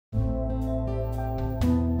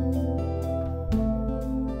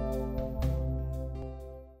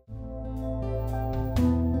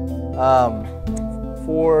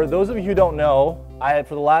For those of you who don't know,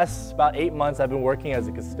 for the last about 8 months, I've been working as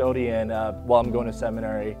a custodian while I'm going to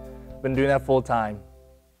seminary. Been doing that full time.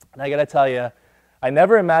 And I gotta tell you, I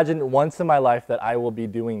never imagined once in my life that I will be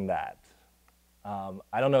doing that.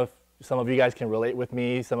 I don't know if some of you guys can relate with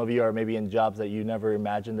me. Some of you are maybe in jobs that you never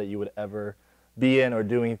imagined that you would ever be in, or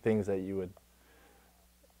doing things that you would,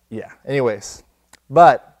 anyways.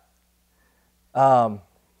 But, and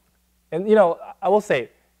you know, I will say,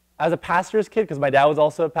 as a pastor's kid, because my dad was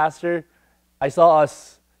also a pastor, I saw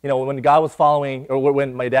us, you know, when God was following, or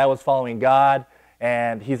when my dad was following God,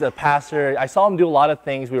 and he's a pastor, I saw him do a lot of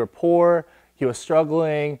things. We were poor, he was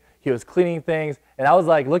struggling, he was cleaning things, and I was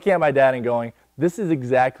like looking at my dad and going, this is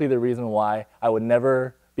exactly the reason why I would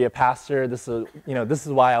never be a pastor. This is, you know, this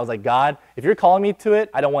is why I was like, God, if you're calling me to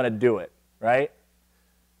it, I don't want to do it, right?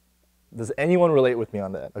 Does anyone relate with me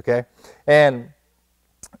on that, okay? And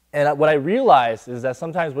what I realized is that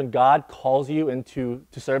sometimes when God calls you to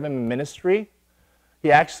serve Him in ministry,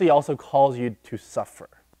 He actually also calls you to suffer.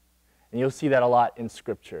 And you'll see that a lot in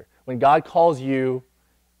Scripture. When God calls you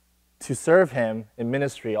to serve Him in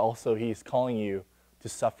ministry, also He's calling you to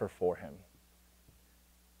suffer for Him.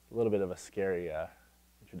 A little bit of a scary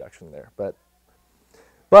introduction there.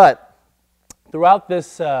 But throughout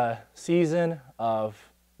this season of,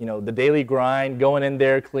 you know, the daily grind, going in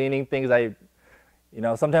there, cleaning things,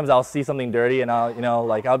 sometimes I'll see something dirty and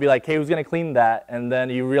I'll be like, hey, who's going to clean that? And then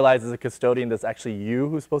you realize as a custodian, that's actually you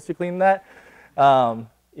who's supposed to clean that.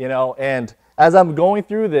 And as I'm going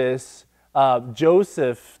through this,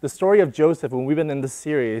 Joseph, the story of Joseph, when we've been in this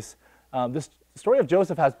series, the story of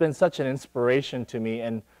Joseph has been such an inspiration to me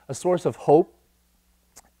and a source of hope.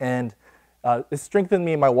 And it strengthened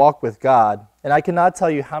me in my walk with God. And I cannot tell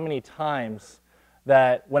you how many times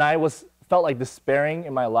that when I felt like despairing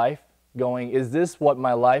in my life, going, is this what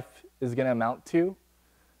my life is going to amount to?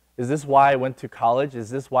 Is this why I went to college? Is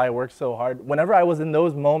this why I worked so hard? Whenever I was in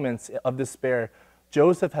those moments of despair,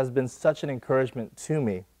 Joseph has been such an encouragement to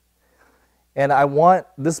me. And I want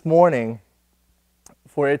this morning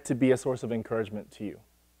for it to be a source of encouragement to you.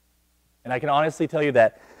 And I can honestly tell you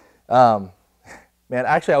that,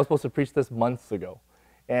 actually I was supposed to preach this months ago.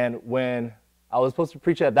 And when I was supposed to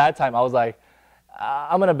preach it at that time, I was like,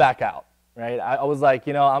 I'm going to back out. Right? I was like,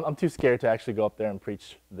 I'm too scared to actually go up there and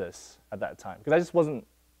preach this at that time, because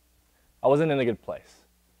I wasn't in a good place.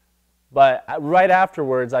 But right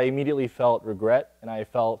afterwards, I immediately felt regret, and I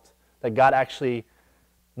felt that God actually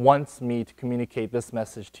wants me to communicate this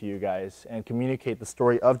message to you guys and communicate the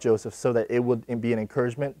story of Joseph so that it would be an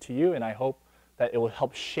encouragement to you, and I hope that it will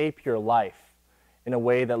help shape your life in a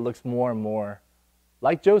way that looks more and more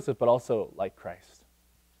like Joseph, but also like Christ.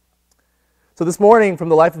 So this morning, from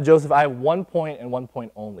the life of Joseph, I have 1 point and 1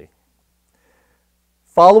 point only.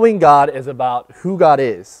 Following God is about who God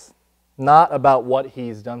is, not about what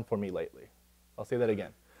He's done for me lately. I'll say that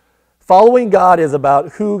again. Following God is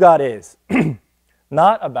about who God is,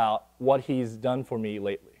 not about what He's done for me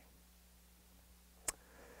lately.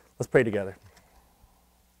 Let's pray together.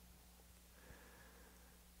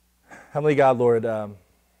 Heavenly God, Lord,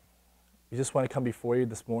 we just want to come before you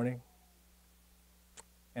this morning.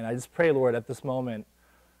 And I just pray, Lord, at this moment,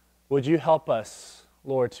 would you help us,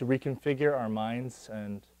 Lord, to reconfigure our minds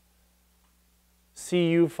and see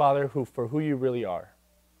you, Father, for who you really are.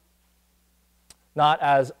 Not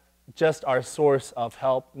as just our source of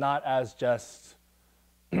help, not as just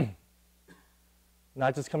coming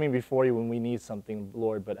before you when we need something,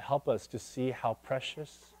 Lord, but help us to see how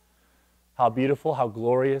precious, how beautiful, how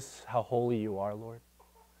glorious, how holy you are, Lord.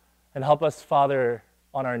 And help us, Father,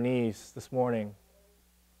 on our knees this morning,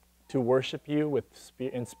 to worship you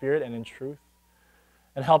in spirit and in truth.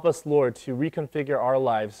 And help us, Lord, to reconfigure our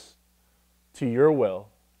lives to your will,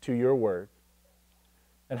 to your word.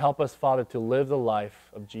 And help us, Father, to live the life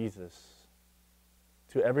of Jesus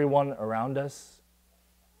to everyone around us.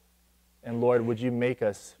 And Lord, would you make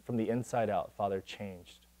us from the inside out, Father,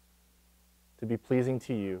 changed to be pleasing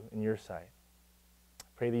to you in your sight. I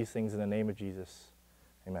pray these things in the name of Jesus.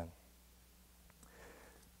 Amen.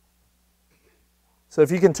 So if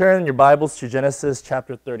you can turn your Bibles to Genesis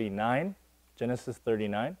chapter 39. Genesis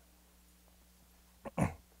 39.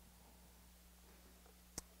 I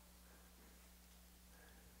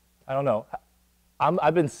don't know.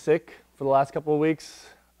 I've been sick for the last couple of weeks,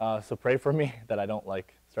 so pray for me that I don't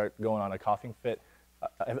start going on a coughing fit.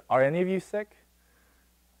 Are any of you sick?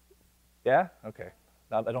 Yeah? Okay.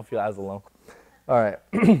 I don't feel as alone. All right.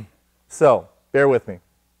 So bear with me.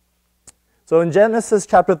 So in Genesis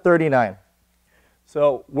chapter 39,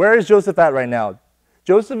 so where is Joseph at right now?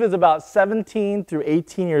 Joseph is about 17 through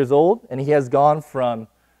 18 years old, and he has gone from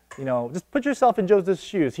just put yourself in Joseph's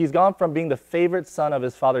shoes. He's gone from being the favorite son of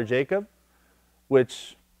his father Jacob,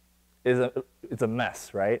 which is it's a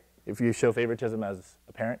mess, right? If you show favoritism as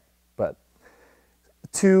a parent, but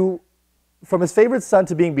from his favorite son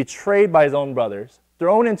to being betrayed by his own brothers,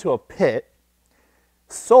 thrown into a pit,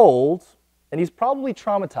 sold, and he's probably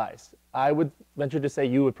traumatized. I would venture to say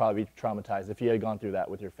you would probably be traumatized if you had gone through that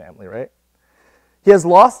with your family, right? He has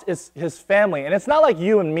lost his family, and it's not like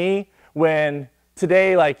you and me when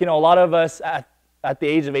today, a lot of us at the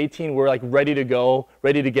age of 18, we're ready to go,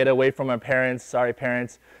 ready to get away from our parents. Sorry,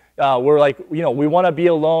 parents. We're we want to be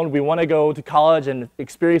alone. We want to go to college and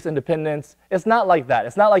experience independence. It's not like that.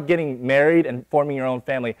 It's not like getting married and forming your own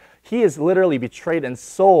family. He is literally betrayed and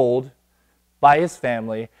sold by his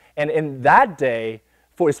family. And in that day,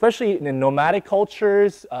 especially in nomadic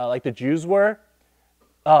cultures like the Jews were,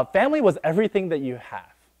 family was everything that you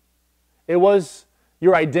have. It was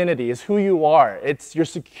your identity. It's who you are. It's your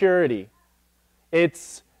security.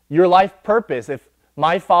 It's your life purpose. If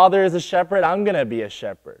my father is a shepherd, I'm going to be a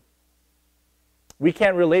shepherd. We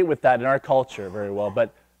can't relate with that in our culture very well,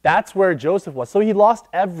 but that's where Joseph was. So he lost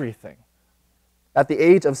everything at the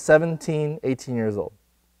age of 17, 18 years old.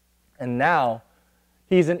 And now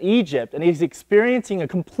he's in Egypt, and he's experiencing a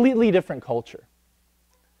completely different culture.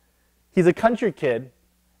 He's a country kid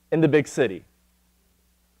in the big city.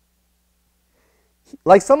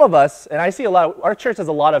 Like some of us, and I see our church has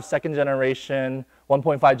a lot of second generation,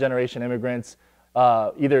 1.5 generation immigrants.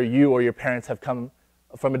 Either you or your parents have come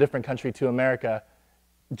from a different country to America.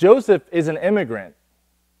 Joseph is an immigrant.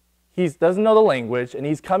 He doesn't know the language, and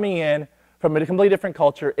he's coming in from a completely different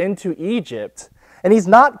culture into Egypt. And he's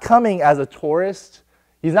not coming as a tourist.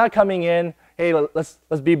 He's not coming in, hey, let's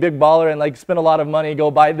be a big baller and spend a lot of money, go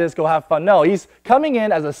buy this, go have fun. No, he's coming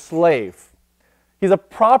in as a slave. He's a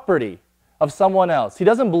property of someone else. He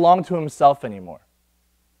doesn't belong to himself anymore.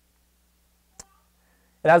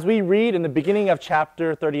 And as we read in the beginning of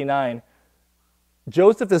chapter 39,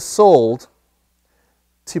 Joseph is sold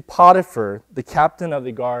to Potipher, the captain of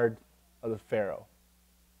the guard of the Pharaoh.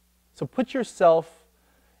 So put yourself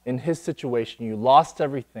in his situation. You lost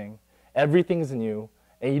everything. Everything's new.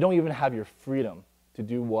 And you don't even have your freedom to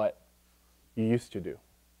do what you used to do.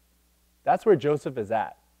 That's where Joseph is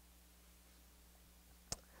at.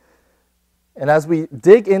 And as we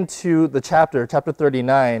dig into the chapter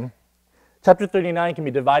 39 can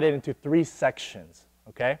be divided into 3 sections,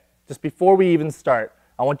 okay? Just before we even start,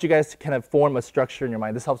 I want you guys to kind of form a structure in your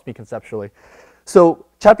mind. This helps me conceptually. So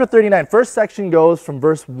chapter 39, first section goes from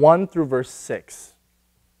verse 1 through verse 6.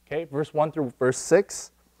 Okay, verse 1 through verse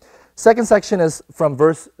 6. Second section is from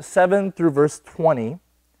verse 7 through verse 20.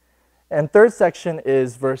 And third section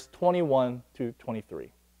is verse 21 to 23.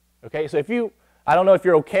 Okay, so I don't know if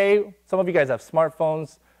you're okay. Some of you guys have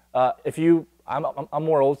smartphones. I'm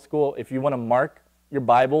more old school. If you want to mark your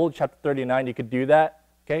Bible, chapter 39, you could do that.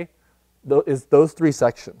 Okay, those 3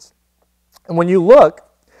 sections. And when you look,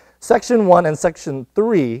 section 1 and section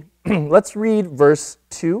 3, let's read verse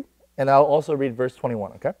 2, and I'll also read verse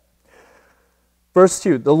 21, okay? Verse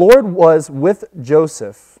 2, the Lord was with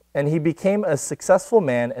Joseph, and he became a successful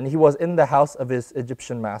man, and he was in the house of his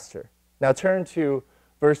Egyptian master. Now turn to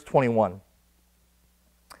verse 21.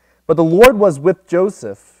 But the Lord was with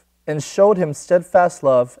Joseph, and showed him steadfast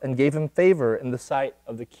love, and gave him favor in the sight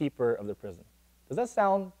of the keeper of the prison. Does that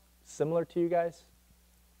sound similar to you guys?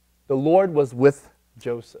 The Lord was with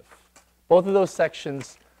Joseph. Both of those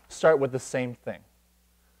sections start with the same thing.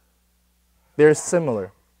 They're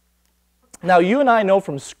similar. Now, you and I know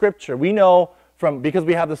from Scripture, we know because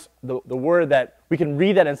we have the word that we can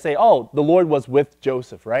read that and say, oh, the Lord was with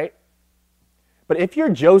Joseph, right? But if you're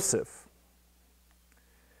Joseph,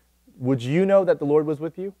 would you know that the Lord was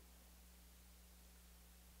with you?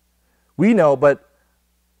 We know, but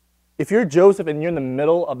if you're Joseph and you're in the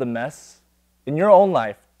middle of the mess, in your own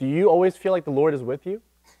life, do you always feel like the Lord is with you?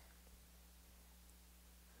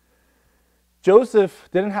 Joseph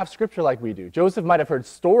didn't have Scripture like we do. Joseph might have heard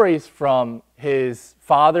stories from his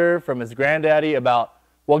father, from his granddaddy about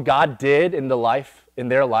what God did in their life,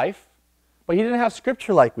 but he didn't have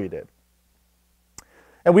Scripture like we did.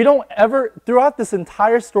 And we don't ever, throughout this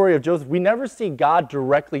entire story of Joseph, we never see God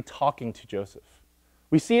directly talking to Joseph.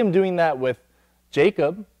 We see him doing that with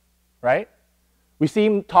Jacob, right? We see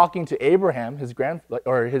him talking to Abraham, his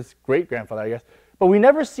great-grandfather, I guess. But we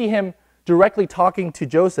never see him directly talking to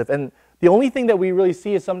Joseph. And the only thing that we really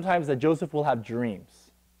see is sometimes that Joseph will have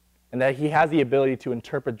dreams and that he has the ability to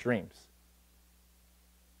interpret dreams.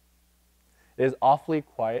 It is awfully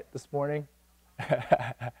quiet this morning.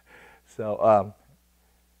 So,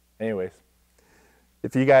 anyways,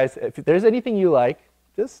 if there's anything you like,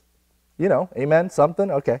 just Amen,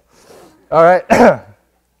 something? Okay. All right.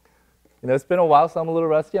 It's been a while, so I'm a little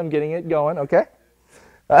rusty. I'm getting it going, okay?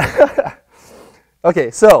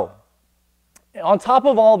 Okay, so on top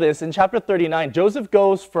of all this, in chapter 39, Joseph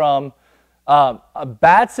goes from a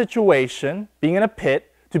bad situation, being in a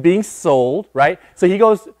pit, to being sold, right? So he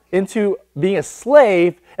goes into being a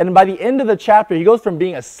slave, and by the end of the chapter, he goes from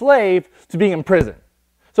being a slave to being in prison.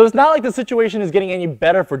 So it's not like the situation is getting any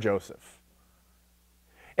better for Joseph.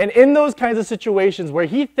 And in those kinds of situations where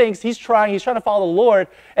he thinks he's trying to follow the Lord,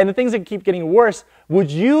 and the things that keep getting worse, would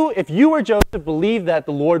you, if you were Joseph, believe that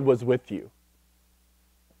the Lord was with you?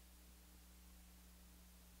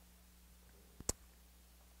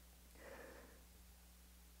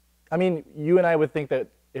 I mean, you and I would think that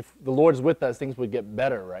if the Lord's with us, things would get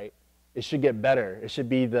better, right? It should get better. It should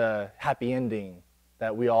be the happy ending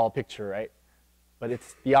that we all picture, right? But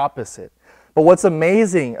it's the opposite. But what's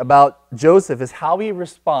amazing about Joseph is how he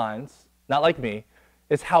responds, not like me,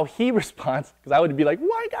 it's how he responds, because I would be like,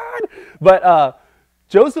 why God? But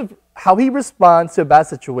Joseph, how he responds to a bad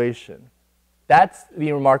situation, that's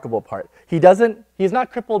the remarkable part. He's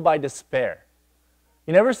not crippled by despair.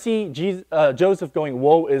 You never see Joseph going,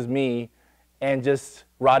 woe is me, and just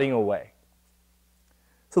rotting away.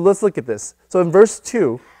 So let's look at this. So in verse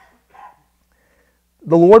 2,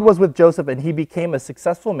 the Lord was with Joseph, and he became a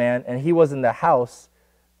successful man, and he was in the house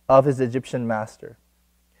of his Egyptian master.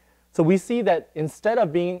 So we see that instead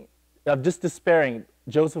of just despairing,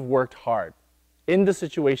 Joseph worked hard in the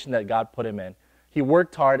situation that God put him in. He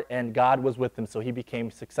worked hard, and God was with him, so he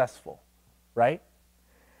became successful, right?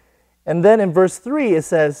 And then in verse 3, it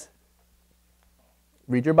says,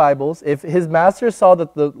 read your Bibles, if his master saw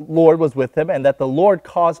that the Lord was with him, and that the Lord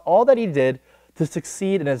caused all that he did to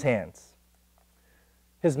succeed in his hands.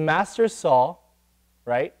 His master saw,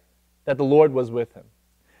 right, that the Lord was with him.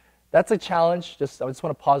 That's a challenge. I just want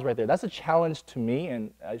to pause right there. That's a challenge to me,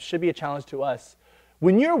 and it should be a challenge to us.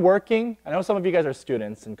 When you're working, I know some of you guys are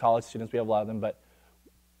students and college students, we have a lot of them, but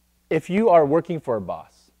if you are working for a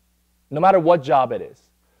boss, no matter what job it is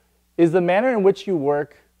the manner in which you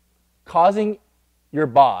work causing your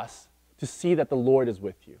boss to see that the Lord is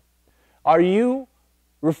with you? Are you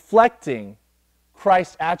reflecting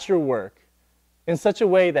Christ at your work in such a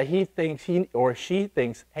way that he or she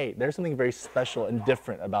thinks, hey, there's something very special and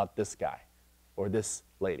different about this guy or this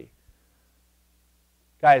lady?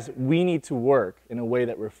 Guys, we need to work in a way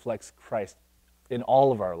that reflects Christ in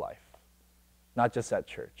all of our life, not just at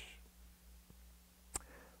church.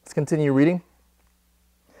 Let's continue reading.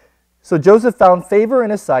 So Joseph found favor in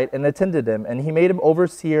his sight and attended him, and he made him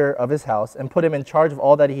overseer of his house and put him in charge of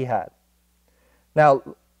all that he had. Now,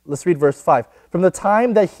 let's read verse 5. From the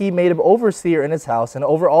time that he made him overseer in his house and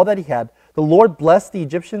over all that he had, the Lord blessed the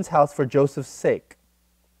Egyptian's house for Joseph's sake.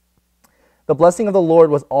 The blessing of the Lord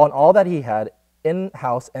was on all that he had in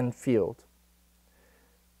house and field.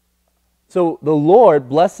 So the Lord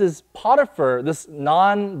blesses Potipher, this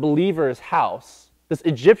non-believer's house, this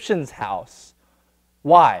Egyptian's house.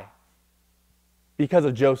 Why? Because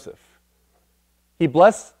of Joseph. He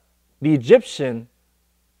blessed the Egyptian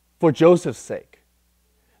for Joseph's sake.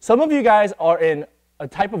 Some of you guys are in a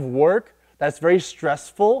type of work that's very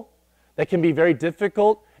stressful, that can be very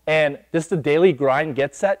difficult, and just the daily grind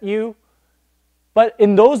gets at you. But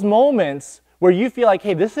in those moments where you feel like,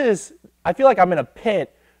 hey, I feel like I'm in a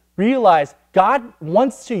pit, realize God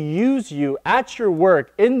wants to use you at your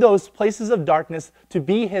work in those places of darkness to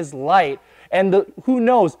be his light. And who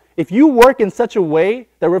knows, if you work in such a way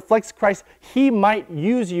that reflects Christ, he might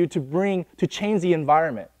use you to change the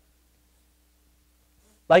environment.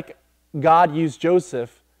 Like God used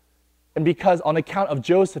Joseph, and because on account of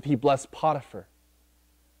Joseph, he blessed Potipher.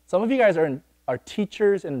 Some of you guys are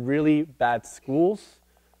teachers in really bad schools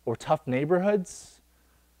or tough neighborhoods.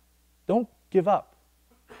 Don't give up.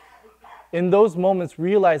 In those moments,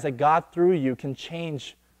 realize that God through you can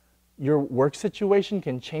change your work situation,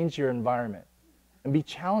 can change your environment, and be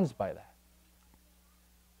challenged by that.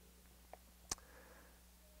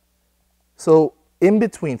 So in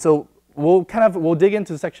between, we'll dig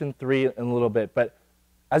into section 3 in a little bit, but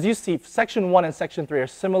as you see, section 1 and section 3 are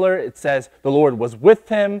similar. It says the Lord was with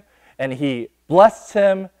him, and he blessed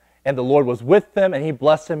him, and the Lord was with him, and he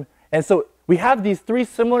blessed him. And so we have these two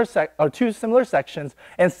similar sections,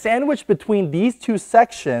 and sandwiched between these two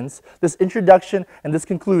sections, this introduction and this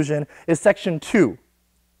conclusion, is section 2.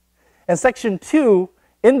 And section 2,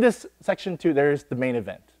 in this section 2, there is the main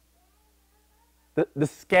event. The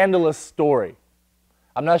scandalous story.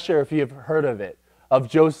 I'm not sure if you've heard of it, of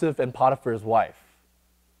Joseph and Potiphar's wife.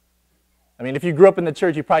 I mean, if you grew up in the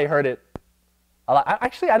church, you probably heard it.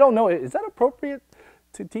 Actually, I don't know. Is that appropriate?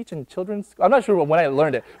 to teach in children's school. I'm not sure when I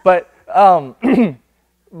learned it, but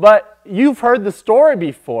but you've heard the story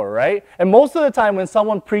before, right? And most of the time when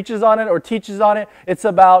someone preaches on it or teaches on it, it's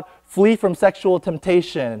about flee from sexual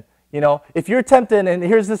temptation. You know, if you're tempted and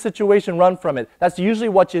here's the situation, run from it. That's usually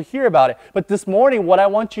what you hear about it. But this morning, what I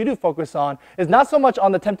want you to focus on is not so much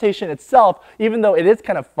on the temptation itself, even though it is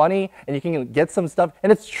kind of funny and you can get some stuff,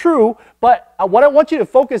 and it's true, but what I want you to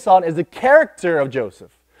focus on is the character of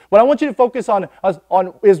Joseph. What I want you to focus on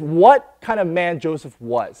is what kind of man Joseph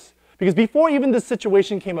was. Because before even this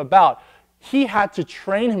situation came about, he had to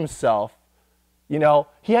train himself, you know,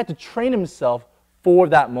 he had to train himself for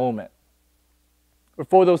that moment, or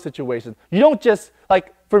for those situations. You don't just,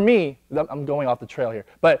 like, for me, I'm going off the trail here,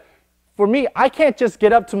 but for me, I can't just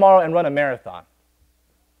get up tomorrow and run a marathon.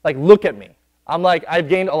 Like, look at me. I'm like, I've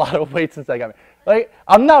gained a lot of weight since I got married. Like,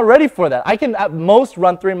 I'm not ready for that. I can at most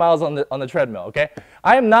run 3 miles on the treadmill, okay?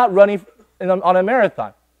 I am not running on a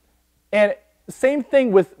marathon. And same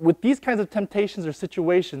thing with these kinds of temptations or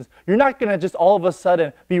situations. You're not going to just all of a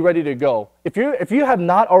sudden be ready to go. If you have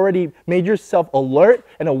not already made yourself alert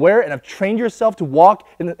and aware and have trained yourself to walk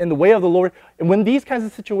in the way of the Lord, and when these kinds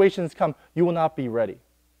of situations come, you will not be ready.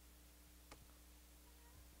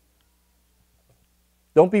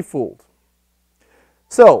 Don't be fooled.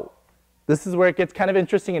 So, this is where it gets kind of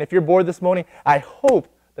interesting, and if you're bored this morning, I hope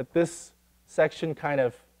that this section kind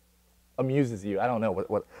of amuses you. I don't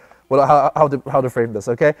know how to frame this,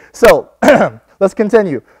 okay? So, let's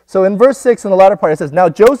continue. So in verse 6, in the latter part, it says, "Now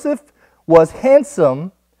Joseph was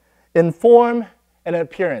handsome in form and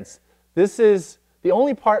appearance." This is the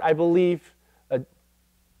only part I believe,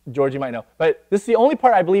 George, you might know, but this is the only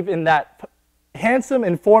part I believe in that handsome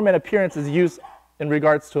in form and appearance is used in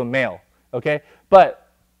regards to a male, okay? But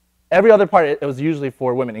every other part, it was usually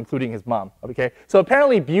for women, including his mom, okay? So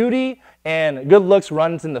apparently beauty and good looks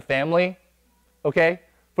runs in the family, okay,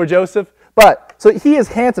 for Joseph. But, so he is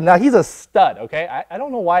handsome. Now, he's a stud, okay? I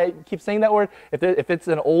don't know why I keep saying that word. If it's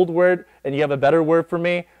an old word and you have a better word for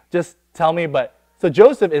me, just tell me. But, so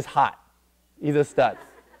Joseph is hot. He's a stud,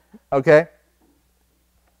 okay?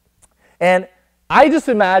 And I just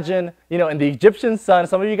imagine, you know, in the Egyptian sun,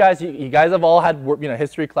 some of you guys have all had, you know,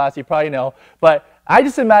 history class, you probably know, but I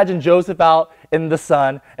just imagine Joseph out in the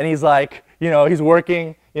sun, and he's like, you know, he's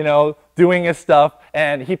working, you know, doing his stuff,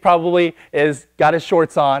 and he probably got his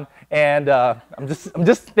shorts on, and I'm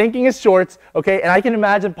just thinking his shorts, okay, and I can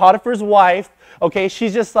imagine Potiphar's wife, okay,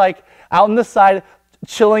 she's just like out on the side,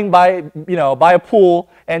 chilling by a pool,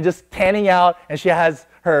 and just tanning out, and she has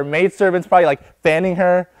her maidservants probably like fanning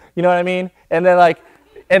her, you know what I mean, and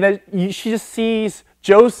then she just sees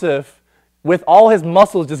Joseph with all his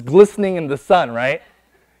muscles just glistening in the sun, right?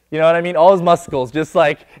 You know what I mean? All his muscles, just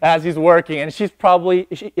like as he's working. And she's probably,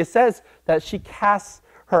 it says that she casts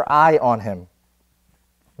her eye on him.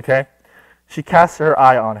 Okay? She casts her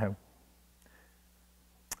eye on him.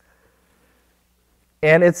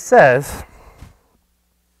 And it says,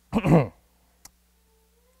 in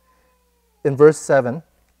verse 7,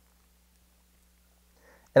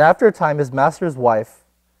 "And after a time, his master's wife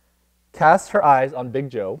cast her eyes on Big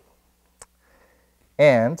Joe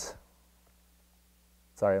and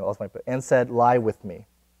said, 'Lie with me.'"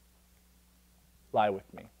 Lie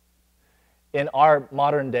with me. In our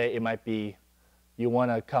modern day, it might be, you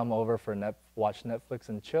want to come over for watch Netflix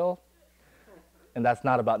and chill. And that's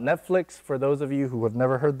not about Netflix. For those of you who have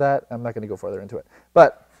never heard that, I'm not going to go further into it.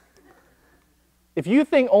 But if you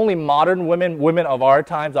think only modern women of our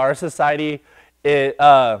times, our society, if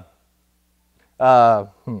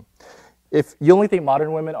you only think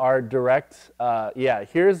modern women are direct, yeah,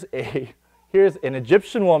 here's an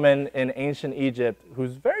Egyptian woman in ancient Egypt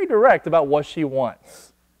who's very direct about what she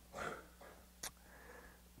wants.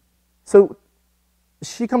 So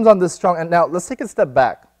she comes on this strong, and now let's take a step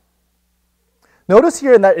back. Notice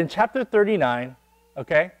here in chapter 39,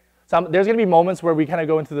 okay, so there's going to be moments where we kind of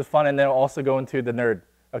go into the fun and then also go into the nerd,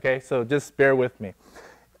 okay, so just bear with me.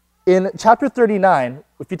 In chapter 39,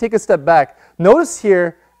 if you take a step back, notice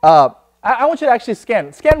here, I want you to actually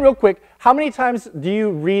scan real quick. How many times do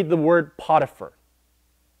you read the word Potipher?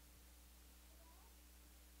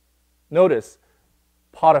 Notice,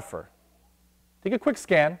 Potipher. Take a quick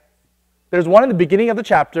scan. There's one in the beginning of the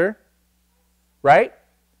chapter, right?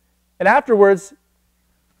 And afterwards,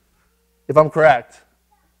 if I'm correct,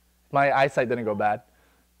 my eyesight didn't go bad,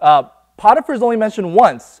 Potiphar is only mentioned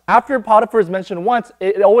once. After Potiphar is mentioned once,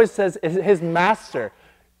 it always says his master.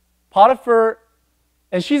 Potiphar,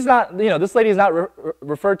 and she's not, this lady is not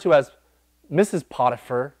referred to as Mrs.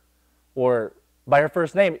 Potipher or by her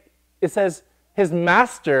first name. It says his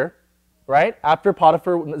master, right? After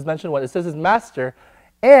Potiphar is mentioned, it says his master.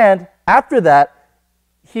 And after that,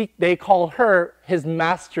 they call her his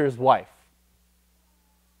master's wife.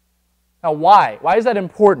 Now, why? Why is that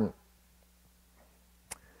important?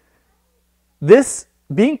 This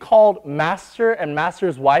being called master and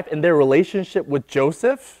master's wife in their relationship with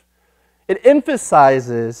Joseph, it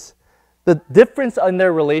emphasizes the difference in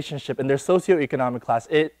their relationship, in their socioeconomic class.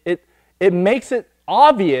 It makes it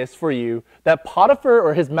obvious for you that Potiphar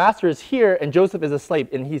or his master is here and Joseph is a slave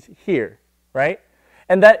and he's here, right?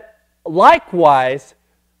 And that likewise,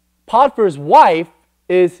 Potiphar's wife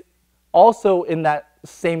is also in that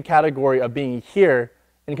same category of being here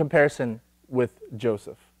in comparison with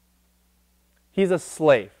Joseph. He's a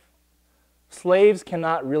slave. Slaves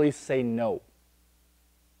cannot really say no.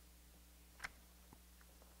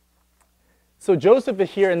 So Joseph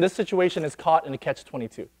is here in this situation is caught in a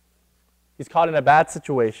catch-22. He's caught in a bad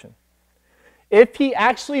situation. If he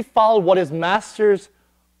actually followed what his master's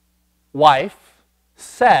wife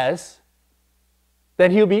says,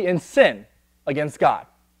 then he'll be in sin against God.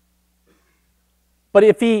 But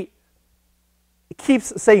if he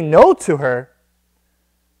keeps saying no to her,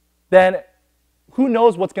 then who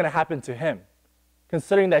knows what's going to happen to him,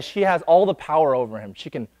 considering that she has all the power over him. She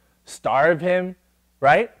can starve him,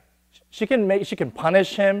 right? She can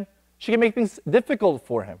punish him. She can make things difficult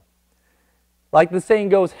for him. Like the saying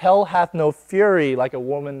goes, hell hath no fury like a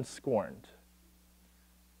woman scorned.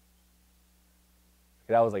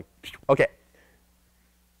 That was like, okay.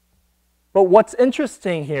 But what's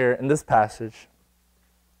interesting here in this passage,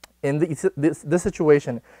 in this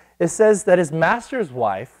situation, it says that his master's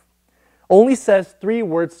wife only says 3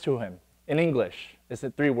 words to him. In English, it's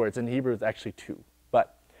 3 words. In Hebrew, it's actually 2.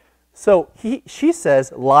 But so she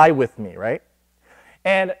says, lie with me, right?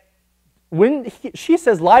 And when she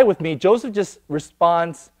says, lie with me, Joseph just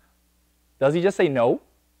responds, does he just say no?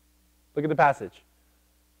 Look at the passage.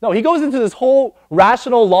 No, he goes into this whole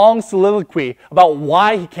rational, long soliloquy about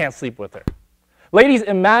why he can't sleep with her. Ladies,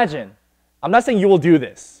 imagine, I'm not saying you will do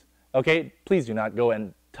this, okay? Please do not go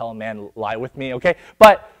and tell a man, lie with me, okay?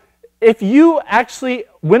 But if you actually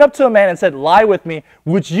went up to a man and said, lie with me,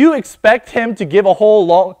 would you expect him to give a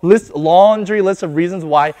whole laundry list of reasons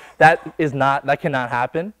why that cannot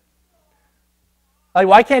happen? Like,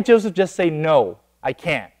 why can't Joseph just say, no, I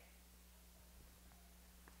can't?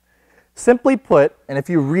 Simply put, and if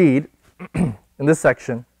you read in this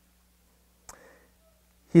section,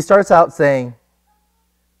 he starts out saying,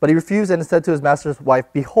 but he refused and said to his master's wife,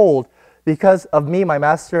 behold, because of me my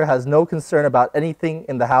master has no concern about anything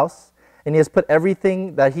in the house, and he has put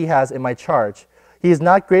everything that he has in my charge. He is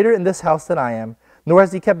not greater in this house than I am, nor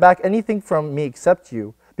has he kept back anything from me except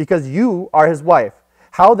you, because you are his wife.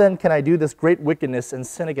 How then can I do this great wickedness and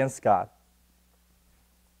sin against God?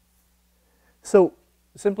 So,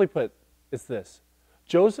 simply put, it's this.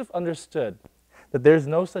 Joseph understood that there's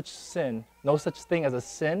no such sin, no such thing as a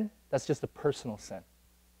sin that's just a personal sin.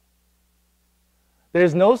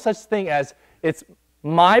 There's no such thing as it's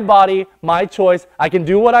my body, my choice, I can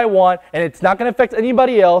do what I want, and it's not going to affect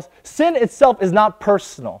anybody else. Sin itself is not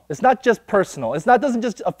personal. It's not just personal. It doesn't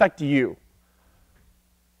just affect you.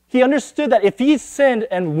 He understood that if he sinned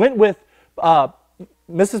and went with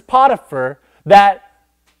Mrs. Potiphar, that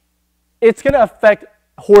it's going to affect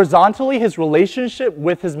horizontally his relationship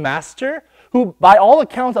with his master, who by all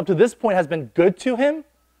accounts up to this point has been good to him.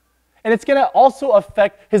 And it's going to also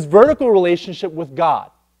affect his vertical relationship with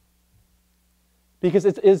God, because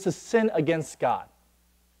it is a sin against God.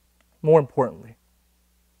 More importantly,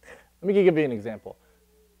 let me give you an example.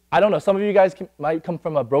 I don't know, some of you guys might come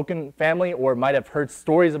from a broken family or might have heard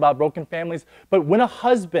stories about broken families, but when a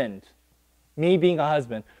husband, me being a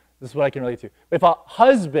husband, this is what I can relate to. If a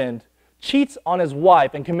husband cheats on his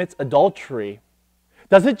wife and commits adultery,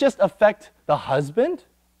 does it just affect the husband?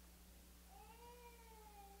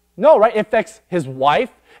 No, right? It affects his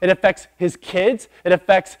wife, it affects his kids, it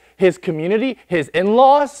affects his community, his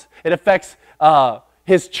in-laws, it affects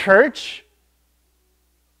his church.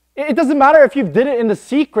 It doesn't matter if you did it in the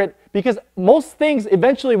secret, because most things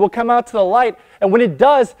eventually will come out to the light, and when it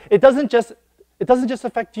does, it doesn't just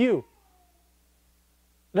affect you.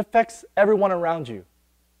 It affects everyone around you.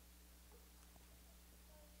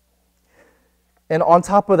 And on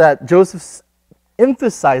top of that, Joseph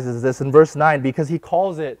emphasizes this in verse 9 because he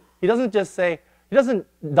calls it, he doesn't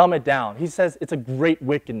dumb it down. He says it's a great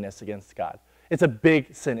wickedness against God. It's a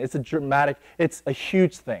big sin. It's a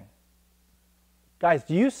huge thing. Guys,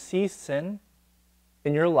 do you see sin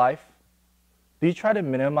in your life? Do you try to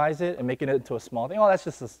minimize it and make it into a small thing? Oh, that's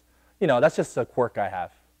just a quirk I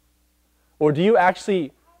have. Or do you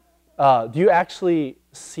actually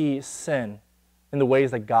see sin in the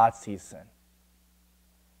ways that God sees sin?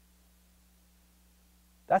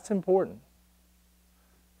 That's important.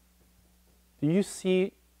 Do you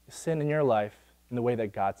see sin in your life in the way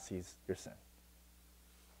that God sees your sin?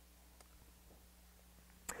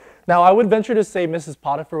 Now, I would venture to say Mrs.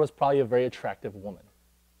 Potipher was probably a very attractive woman.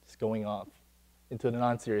 Just going off into the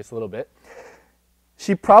non-serious a little bit.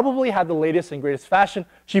 She probably had the latest and greatest fashion.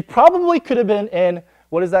 She probably could have been in,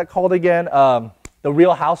 what is that called again? The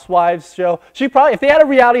Real Housewives show. She probably, if they had a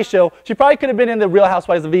reality show, she probably could have been in the Real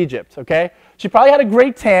Housewives of Egypt, okay? She probably had a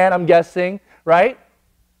great tan, I'm guessing, right?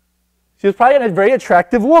 She was probably a very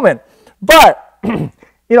attractive woman. But,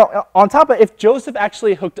 on top of it, if Joseph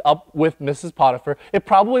actually hooked up with Mrs. Potiphar, it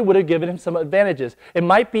probably would have given him some advantages. It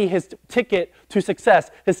might be his ticket to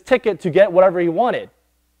success, his ticket to get whatever he wanted,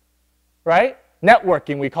 right?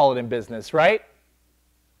 Networking, we call it in business, right?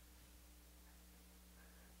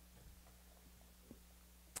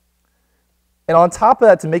 And on top of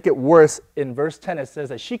that, to make it worse, in verse 10, it says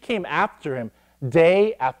that she came after him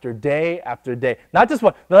day after day after day. Not just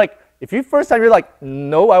one. They're like, if you first time you're like,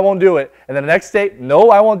 no, I won't do it. And then the next day, no,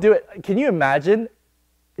 I won't do it. Can you imagine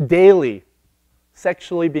daily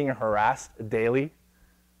sexually being harassed daily?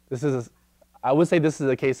 I would say this is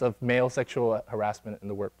a case of male sexual harassment in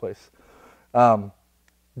the workplace.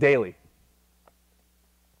 Daily.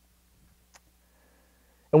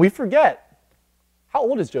 And we forget, how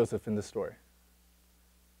old is Joseph in this story?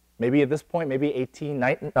 Maybe at this point, maybe 18,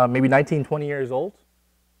 maybe 19, 20 years old.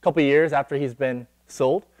 A couple years after he's been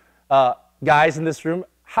sold. Guys in this room,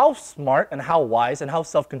 how smart and how wise and how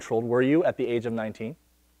self-controlled were you at the age of 19?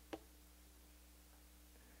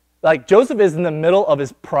 Like, Joseph is in the middle of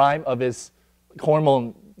his prime of his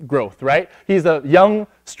hormone growth, right? He's a young,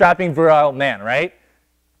 strapping, virile man, right?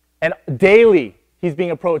 And daily, he's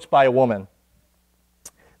being approached by a woman.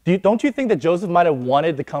 Don't you think that Joseph might have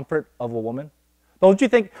wanted the comfort of a woman? Don't you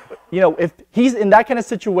think, if he's in that kind of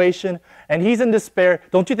situation and he's in despair,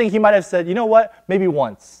 don't you think he might have said, you know what, maybe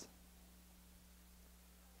once?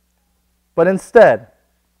 But instead,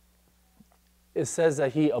 it says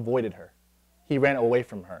that he avoided her. He ran away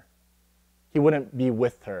from her. He wouldn't be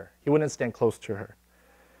with her. He wouldn't stand close to her.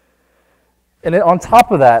 And then on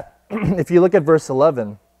top of that, if you look at verse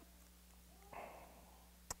 11,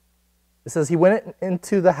 it says, he went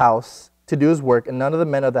into the house to do his work, and none of the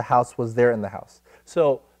men of the house was there in the house.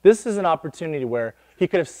 So this is an opportunity where he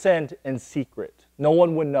could have sinned in secret. No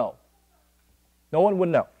one would know. No one would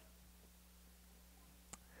know.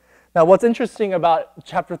 Now, what's interesting about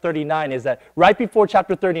chapter 39 is that right before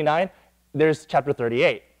chapter 39, there's chapter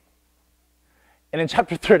 38. And in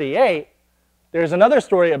chapter 38, there's another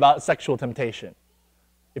story about sexual temptation.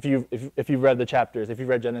 If you've read the chapters, if you've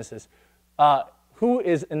read Genesis. Who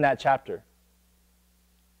is in that chapter?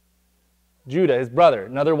 Judah, his brother,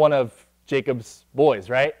 another one of Jacob's boys,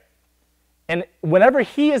 right? And whenever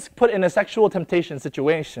he is put in a sexual temptation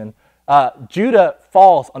situation, Judah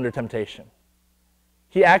falls under temptation.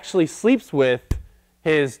 He actually sleeps with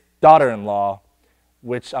his daughter-in-law,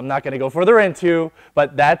 which I'm not going to go further into,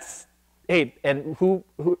 but that's, hey, and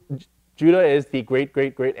Judah is the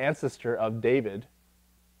great ancestor of David,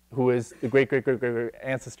 who is the great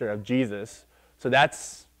ancestor of Jesus. So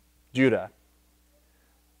that's Judah.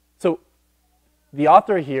 So the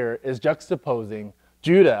author here is juxtaposing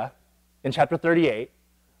Judah in chapter 38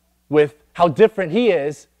 with how different he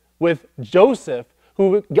is with Joseph,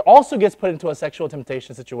 who also gets put into a sexual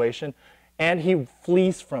temptation situation, and he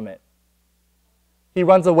flees from it. He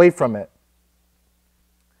runs away from it.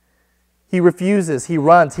 He refuses, he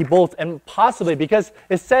runs, he bolts, and possibly, because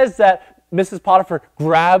it says that Mrs. Potiphar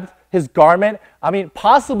grabbed his garment,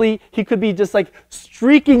 possibly he could be just like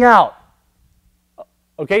streaking out.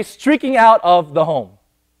 Okay, streaking out of the home.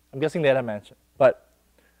 I'm guessing they had a mansion. But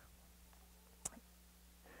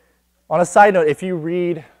on a side note, if you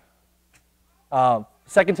read 2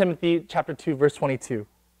 Timothy chapter 2, verse 22,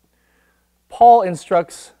 Paul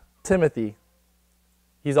instructs Timothy.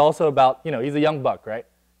 He's also about, he's a young buck, right?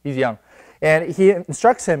 He's young. And he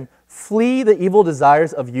instructs him, flee the evil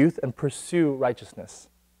desires of youth and pursue righteousness,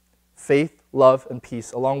 faith, love, and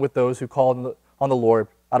peace, along with those who call on the Lord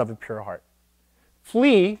out of a pure heart.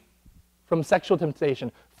 Flee from sexual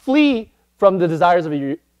temptation. Flee from the desires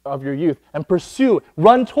of your youth and pursue,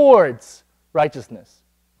 run towards righteousness.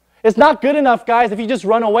 It's not good enough, guys, if you just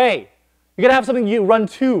run away. You got to have something you run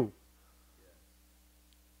to.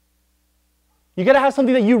 You got to have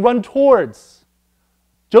something that you run towards.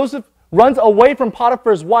 Joseph runs away from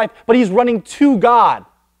Potiphar's wife, but he's running to God,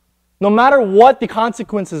 no matter what the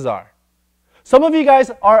consequences are. Some of you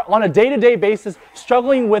guys are on a day-to-day basis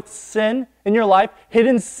struggling with sin in your life,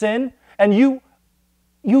 hidden sin, and you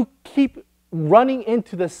keep running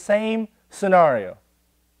into the same scenario.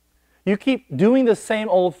 You keep doing the same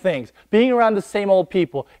old things, being around the same old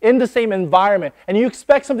people, in the same environment, and you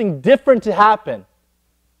expect something different to happen.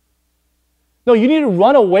 No, you need to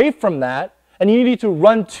run away from that, and you need to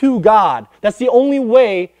run to God. That's the only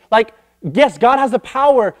way. Like, yes, God has the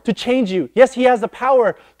power to change you. Yes, He has the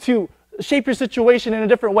power to shape your situation in a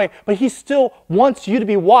different way, but He still wants you to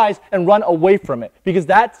be wise and run away from it, because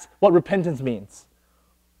that's what repentance means.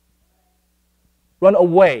 Run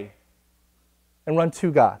away and run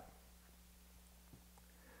to God.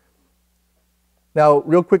 Now,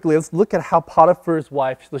 real quickly, let's look at how Potiphar's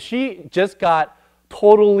wife, so she just got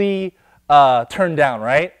totally turned down,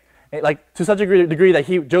 right? Like, to such a degree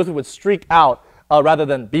that Joseph would streak out rather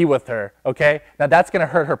than be with her, okay? Now, that's going to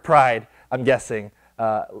hurt her pride, I'm guessing,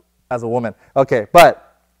 as a woman. Okay,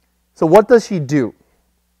 but, so what does she do?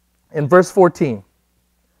 In verse 14,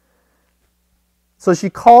 so she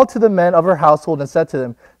called to the men of her household and said to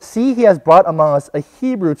them, "See, he has brought among us a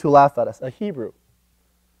Hebrew to laugh at us." A Hebrew.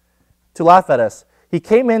 To laugh at us. "He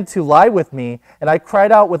came in to lie with me, and I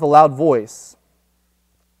cried out with a loud voice."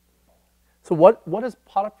 So what does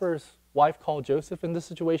Potiphar's wife call Joseph in this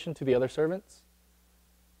situation to the other servants?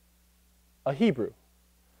 A Hebrew.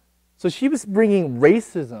 So she was bringing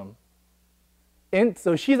racism in.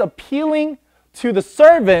 So she's appealing to the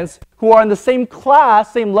servants who are in the same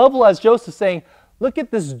class, same level as Joseph, saying, "Look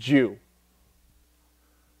at this Jew.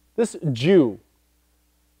 This Jew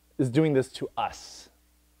is doing this to us."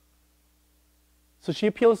 So she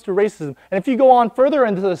appeals to racism. And if you go on further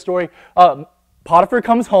into the story, Potiphar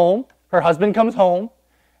comes home, her husband comes home,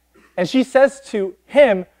 and she says to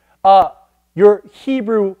him, "Your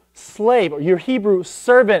Hebrew slave, or your Hebrew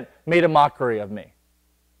servant made a mockery of me."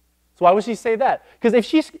 So why would she say that? Because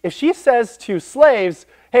if she says to slaves,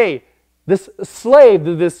 "Hey, this slave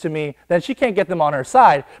did this to me," then she can't get them on her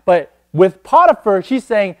side. But with Potiphar, she's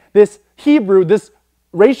saying this Hebrew, this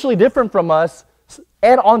racially different from us,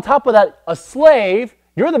 and on top of that, a slave,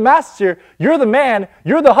 you're the master, you're the man,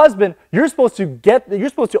 you're the husband, you're supposed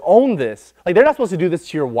to own this. Like, they're not supposed to do this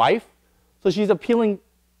to your wife. So she's appealing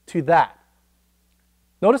to that.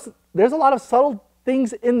 Notice there's a lot of subtle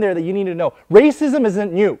things in there that you need to know. Racism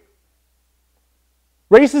isn't new.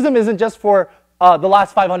 Racism isn't just for the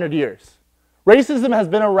last 500 years. Racism has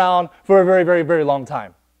been around for a very, very, very long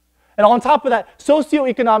time. And on top of that,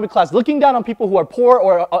 socioeconomic class, looking down on people who are poor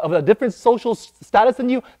or of a different social status than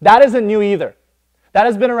you, that isn't new either. That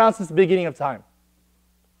has been around since the beginning of time.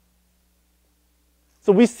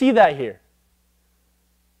 So we see that here.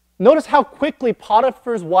 Notice how quickly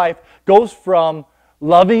Potiphar's wife goes from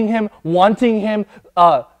loving him, wanting him,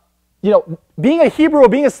 being a Hebrew or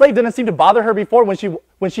being a slave didn't seem to bother her before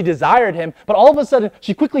when she desired him, but all of a sudden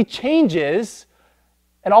she quickly changes,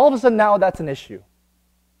 and all of a sudden now that's an issue.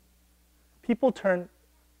 People turn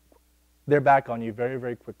their back on you very,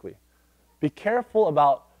 very quickly. Be careful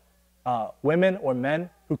about women or men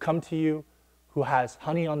who come to you who has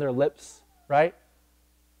honey on their lips, right?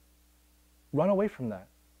 Run away from that.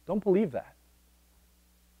 Don't believe that.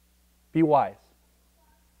 Be wise.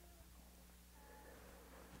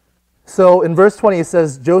 So in verse 20 it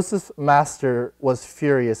says, Joseph's master was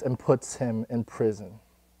furious and puts him in prison.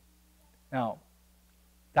 Now,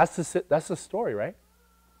 that's the story, right?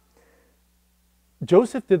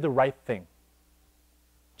 Joseph did the right thing.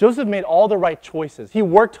 Joseph made all the right choices. He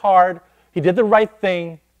worked hard. He did the right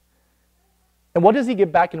thing. And what does he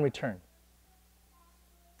get back in return?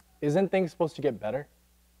 Isn't things supposed to get better?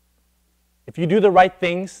 If you do the right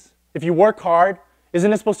things, if you work hard,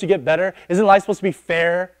 isn't it supposed to get better? Isn't life supposed to be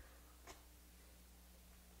fair?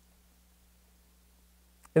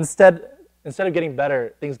 Instead of getting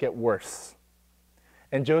better, things get worse.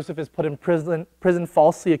 And Joseph is put in prison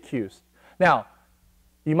falsely accused. Now,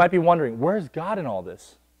 you might be wondering, where's God in all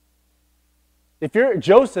this? If you're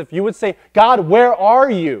Joseph, you would say, God, where are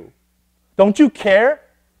you? Don't you care?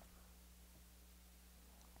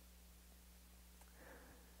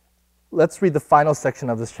 Let's read the final section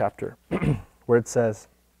of this chapter where it says,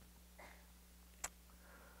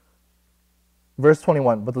 verse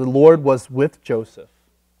 21, but the Lord was with Joseph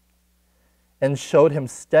and showed him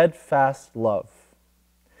steadfast love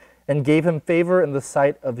and gave him favor in the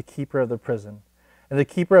sight of the keeper of the prison. And the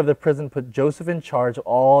keeper of the prison put Joseph in charge of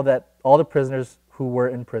all the prisoners who were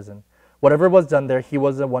in prison. Whatever was done there, he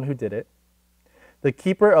was the one who did it. The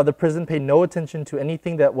keeper of the prison paid no attention to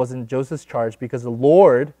anything that was in Joseph's charge because the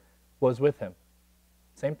Lord was with him.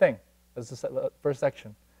 Same thing as the first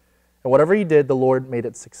section. And whatever he did, the Lord made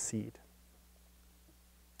it succeed.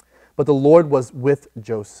 But the Lord was with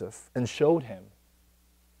Joseph and showed him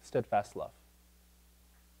steadfast love.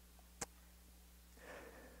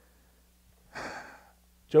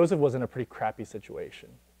 Joseph was in a pretty crappy situation.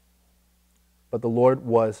 but the Lord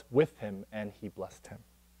was with him, and he blessed him.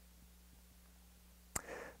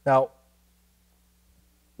 Now,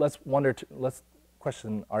 let's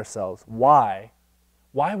question ourselves, why?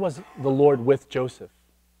 Why was the Lord with Joseph?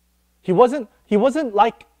 He wasn't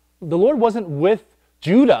like, the Lord wasn't with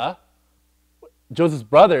Judah, Joseph's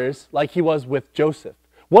brothers, like he was with Joseph.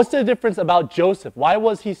 What's the difference about Joseph? Why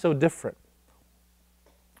was he so different?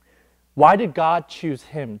 Why did God choose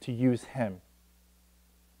him to use him?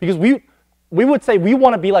 Because we would say we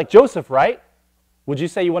want to be like Joseph, right? Would you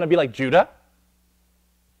say you want to be like Judah?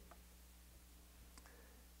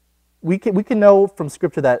 We can know from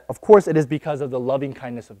Scripture that, of course, it is because of the loving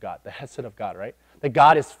kindness of God, the hesed of God, right? That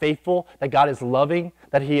God is faithful, that God is loving,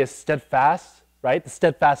 that he is steadfast, right? The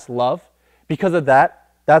steadfast love. Because of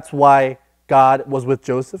that, that's why God was with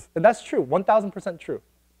Joseph. And that's true, 1,000% true.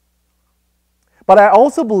 But I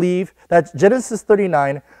also believe that Genesis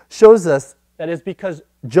 39 shows us that it's because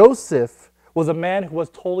Joseph was a man who was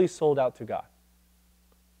totally sold out to God.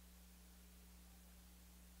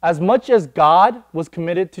 As much as God was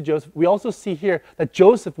committed to Joseph, we also see here that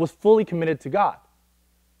Joseph was fully committed to God.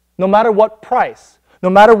 No matter what price, no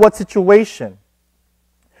matter what situation,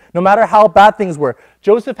 no matter how bad things were,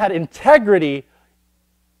 Joseph had integrity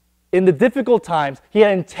in the difficult times. He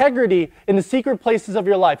had integrity in the secret places of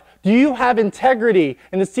your life. Do you have integrity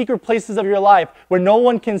in the secret places of your life where no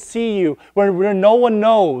one can see you, where no one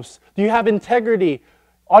knows? Do you have integrity?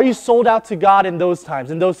 Are you sold out to God in those times,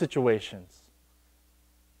 in those situations?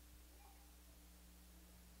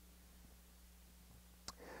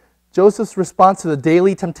 Joseph's response to the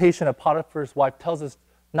daily temptation of Potiphar's wife tells us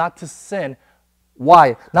not to sin.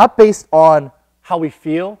 Why? Not based on how we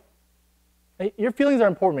feel. Your feelings are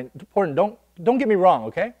important. Don't get me wrong,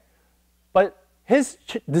 okay? But his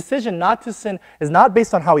decision not to sin is not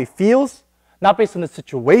based on how he feels, not based on the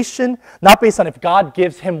situation, not based on if God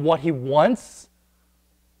gives him what he wants.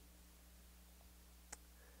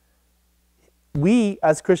 We,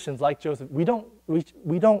 as Christians, like Joseph, we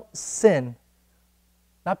don't sin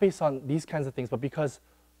not based on these kinds of things, but because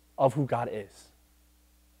of who God is.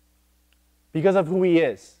 Because of who he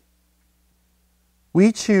is.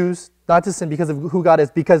 We choose not to sin because of who God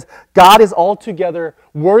is, because God is altogether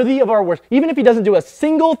worthy of our worship. Even if he doesn't do a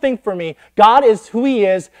single thing for me, God is who he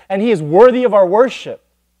is, and he is worthy of our worship.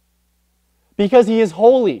 Because he is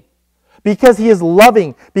holy. Because he is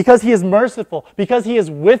loving. Because he is merciful. Because he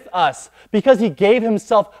is with us. Because he gave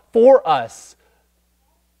himself for us.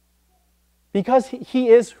 Because he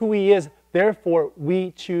is who he is, therefore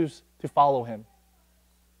we choose to follow him.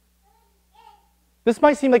 This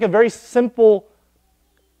might seem like a very simple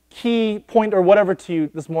key point or whatever to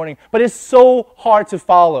you this morning, but it's so hard to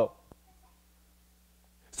follow.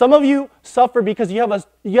 Some of you suffer because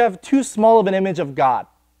you have too small of an image of God.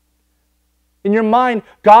 In your mind,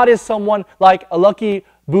 God is someone like a lucky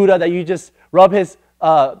Buddha that you just rub his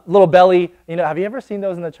little belly. You know, have you ever seen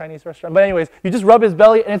those in the Chinese restaurant? But anyways, you just rub his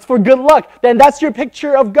belly and it's for good luck. Then that's your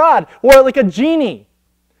picture of God. Or like a genie.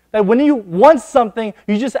 That when you want something,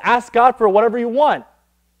 you just ask God for whatever you want.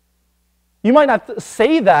 You might not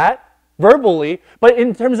say that verbally, but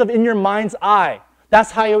in terms of in your mind's eye, that's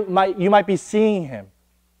how you might be seeing him.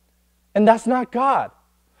 And that's not God.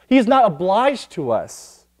 He is not obliged to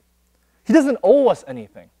us. He doesn't owe us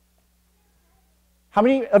anything. How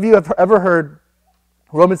many of you have ever heard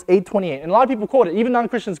Romans 8:28? And a lot of people quote it. Even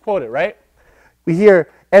non-Christians quote it, right? We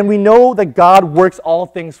hear, and we know that God works all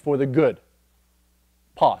things for the good.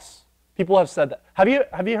 Pause. People have said that. Have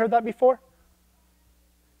you heard that before?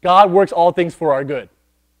 God works all things for our good.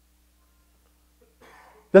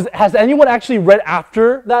 Has anyone actually read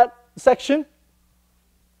after that section?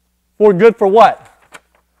 For good for what?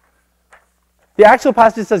 The actual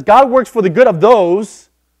passage says God works for the good of those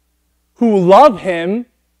who love him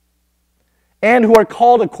and who are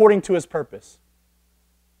called according to his purpose.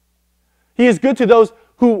 He is good to those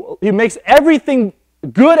who he makes everything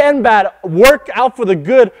good and bad work out for the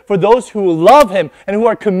good for those who love him and who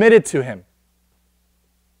are committed to him.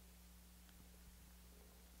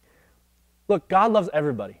 Look, God loves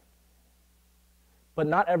everybody, but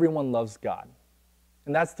not everyone loves God.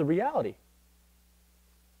 And that's the reality.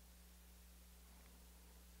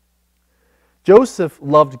 Joseph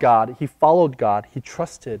loved God, he followed God, he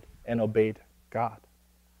trusted and obeyed God.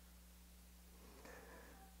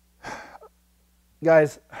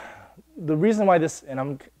 Guys, the reason why this, and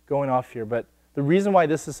I'm going off here, but the reason why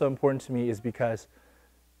this is so important to me is because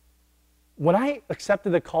when I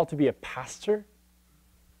accepted the call to be a pastor,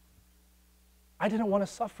 I didn't want to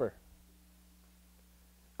suffer.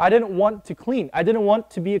 I didn't want to clean. I didn't want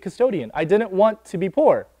to be a custodian. I didn't want to be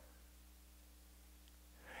poor.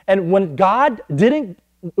 And when God didn't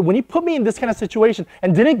when he put me in this kind of situation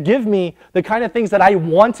and didn't give me the kind of things that I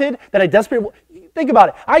wanted, that I desperately, think about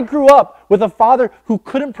it. I grew up with a father who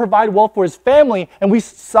couldn't provide well for his family, and we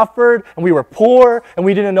suffered, and we were poor, and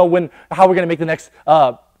we didn't know how we're going to make the next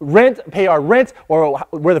pay our rent, or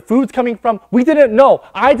where the food's coming from. We didn't know.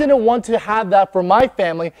 I didn't want to have that for my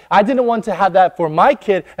family. I didn't want to have that for my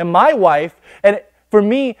kid and my wife. And for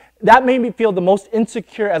me, that made me feel the most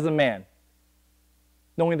insecure as a man,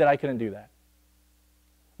 knowing that I couldn't do that.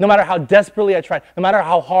 No matter how desperately I tried, no matter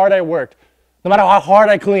how hard I worked, no matter how hard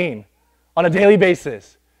I clean on a daily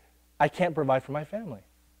basis, I can't provide for my family.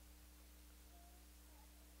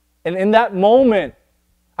 And in that moment,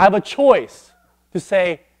 I have a choice to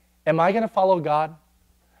say, am I going to follow God?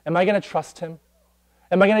 Am I going to trust Him?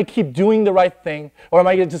 Am I going to keep doing the right thing? Or am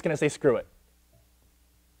I just going to say, screw it?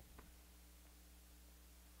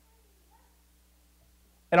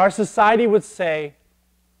 And our society would say,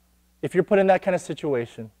 if you're put in that kind of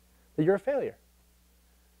situation, that you're a failure.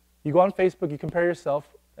 You go on Facebook, you compare yourself.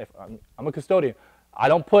 If I'm a custodian. I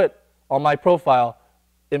don't put on my profile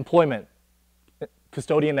employment,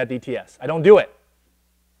 custodian at DTS. I don't do it.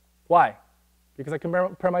 Why? Because I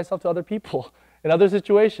compare myself to other people in other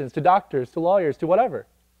situations, to doctors, to lawyers, to whatever.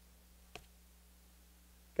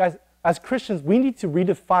 Guys, as Christians, we need to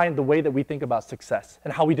redefine the way that we think about success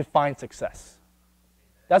and how we define success.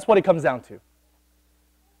 That's what it comes down to.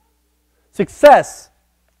 Success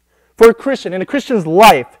for a Christian, in a Christian's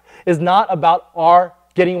life, is not about our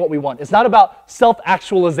getting what we want. It's not about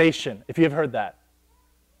self-actualization, if you have heard that.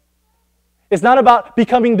 It's not about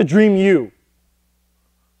becoming the dream you.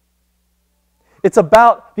 It's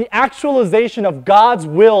about the actualization of God's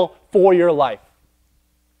will for your life.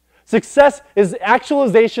 Success is the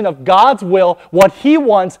actualization of God's will, what He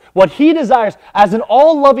wants, what He desires as an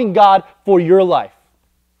all-loving God for your life.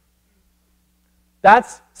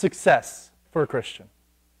 That's success for a Christian.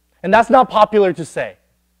 And that's not popular to say.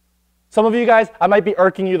 Some of you guys, I might be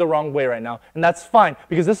irking you the wrong way right now, and that's fine,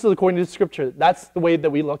 because this is according to Scripture. That's the way that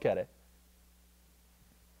we look at it.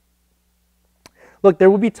 Look,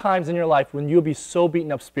 there will be times in your life when you'll be so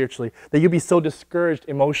beaten up spiritually, that you'll be so discouraged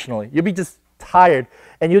emotionally. You'll be just tired,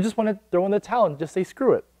 and you'll just want to throw in the towel and just say,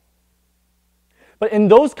 screw it. But in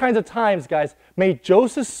those kinds of times, guys, may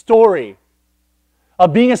Joseph's story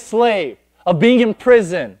of being a slave, of being in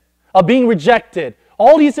prison, of being rejected,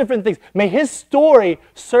 all these different things, may his story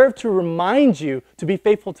serve to remind you to be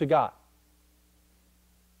faithful to God,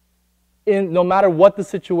 no matter what the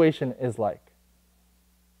situation is like.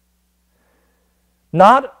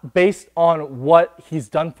 Not based on what He's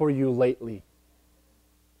done for you lately.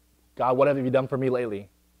 God, what have you done for me lately?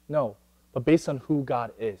 No, but based on who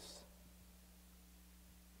God is.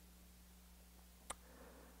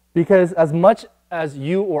 Because as much as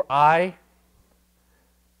you or I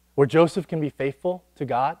or Joseph can be faithful to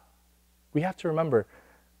God, we have to remember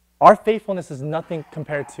our faithfulness is nothing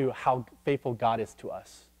compared to how faithful God is to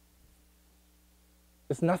us.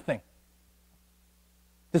 It's nothing.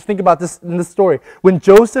 Just think about this in this story. When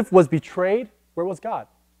Joseph was betrayed, where was God?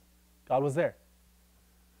 God was there.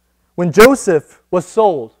 When Joseph was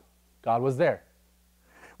sold, God was there.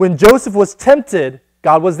 When Joseph was tempted,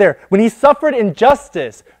 God was there. When he suffered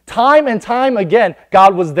injustice, time and time again,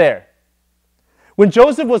 God was there. When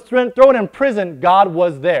Joseph was thrown in prison, God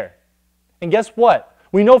was there. And guess what?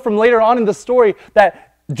 We know from later on in the story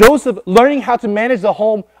that Joseph, learning how to manage the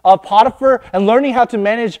home of Potipher and learning how to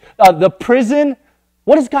manage the prison,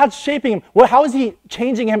 what is God shaping him? How is He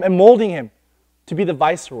changing him and molding him to be the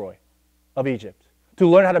viceroy of Egypt, to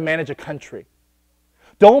learn how to manage a country?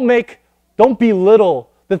 Don't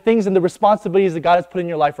belittle the things and the responsibilities that God has put in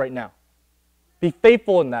your life right now. Be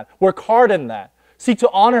faithful in that. Work hard in that. Seek to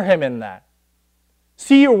honor Him in that.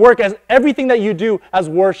 See your work as everything that you do as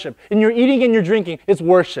worship. In your eating and your drinking, it's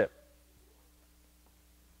worship.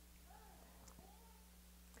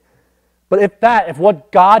 But if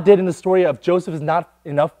what God did in the story of Joseph is not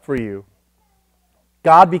enough for you,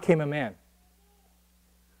 God became a man.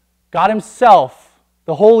 God Himself,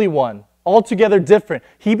 the Holy One, altogether different.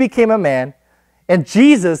 He became a man, and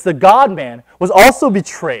Jesus, the God-man, was also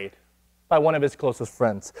betrayed by one of His closest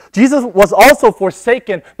friends. Jesus was also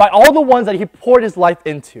forsaken by all the ones that He poured His life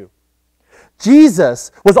into.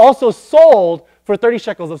 Jesus was also sold for 30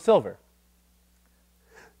 shekels of silver.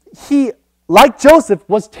 He, like Joseph,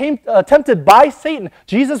 was tempted by Satan.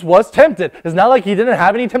 Jesus was tempted. It's not like He didn't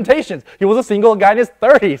have any temptations. He was a single guy in his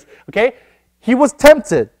 30s, okay? He was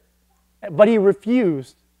tempted, but He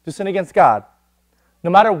refused to sin against God, no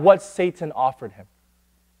matter what Satan offered Him.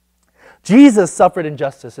 Jesus suffered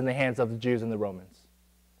injustice in the hands of the Jews and the Romans.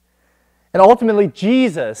 And ultimately,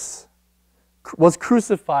 Jesus was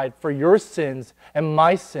crucified for your sins and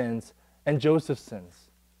my sins and Joseph's sins.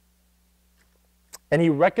 And he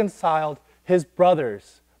reconciled his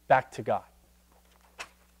brothers back to God.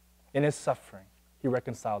 In his suffering, he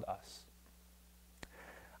reconciled us.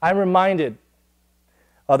 I'm reminded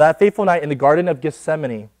of that fateful night in the Garden of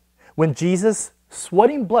Gethsemane when Jesus,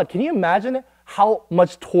 sweating blood, can you imagine how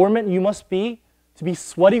much torment you must be to be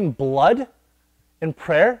sweating blood in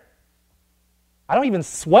prayer? I don't even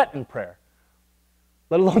sweat in prayer,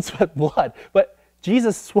 let alone sweat blood. But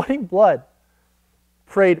Jesus, sweating blood,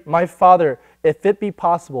 prayed, "My Father, if it be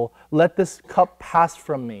possible, let this cup pass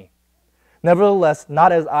from me. Nevertheless,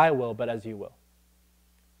 not as I will, but as you will."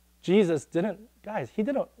 Jesus didn't, guys, he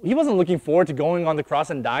wasn't looking forward to going on the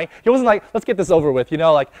cross and dying. He wasn't like, let's get this over with,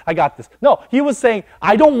 like, I got this. No, he was saying,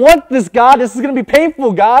 I don't want this, God. This is going to be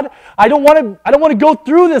painful, God. I don't want to go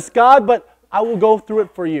through this, God, but I will go through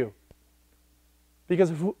it for you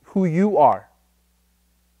because of who you are.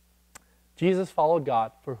 Jesus followed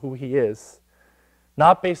God for who he is,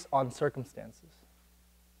 not based on circumstances.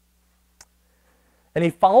 And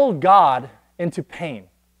he followed God into pain,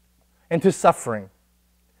 into suffering,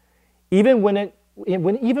 even when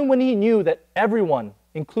he knew that everyone,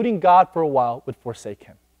 including God for a while, would forsake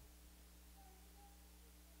him.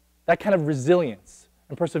 That kind of resilience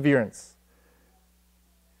and perseverance.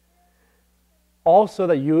 All so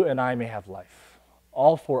that you and I may have life.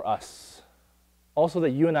 All for us. Also that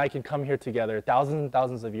you and I can come here together thousands and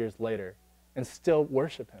thousands of years later and still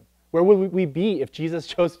worship him. Where would we be if Jesus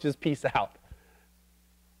chose to just peace out?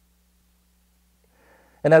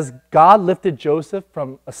 And as God lifted Joseph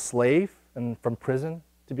from a slave and from prison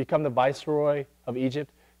to become the viceroy of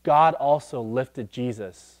Egypt, God also lifted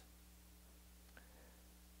Jesus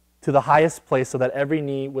to the highest place so that every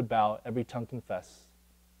knee would bow, every tongue confess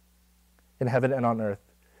in heaven and on earth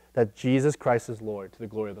that Jesus Christ is Lord to the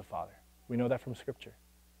glory of the Father. We know that from Scripture.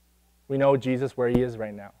 We know Jesus where he is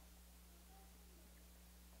right now.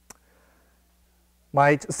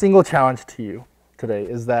 My single challenge to you today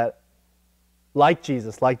is that, like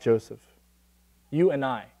Jesus, like Joseph, you and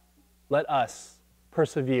I, let us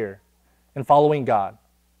persevere in following God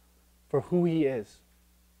for who he is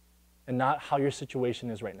and not how your situation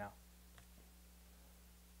is right now.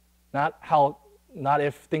 Not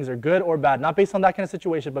if things are good or bad, not based on that kind of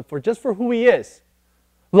situation, but just for who he is.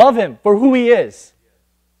 Love him for who he is.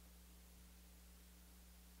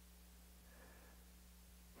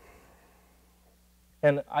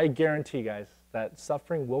 And I guarantee, guys, that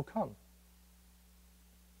suffering will come.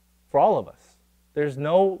 For all of us. There's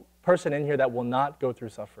no person in here that will not go through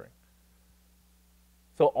suffering.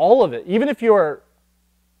 So all of it, even if you're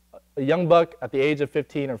a young buck at the age of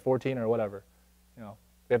 15 or 14 or whatever, we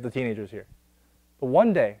have the teenagers here. But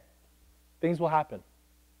one day, things will happen.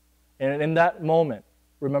 And in that moment,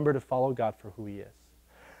 remember to follow God for who he is.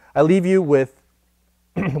 I leave you with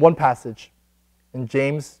one passage in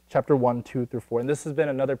James chapter 1, 2 through 4. And this has been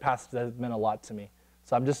another passage that has meant a lot to me.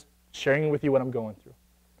 So I'm just sharing with you what I'm going through.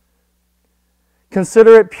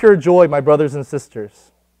 Consider it pure joy, my brothers and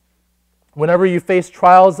sisters, whenever you face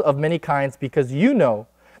trials of many kinds, because you know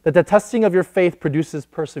that the testing of your faith produces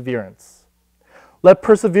perseverance. Let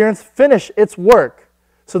perseverance finish its work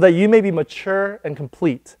so that you may be mature and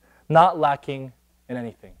complete, not lacking in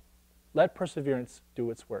anything. Let perseverance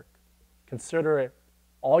do its work. Consider it,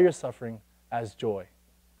 all your suffering, as joy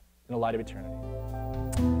in the light of eternity.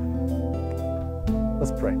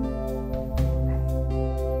 Let's pray.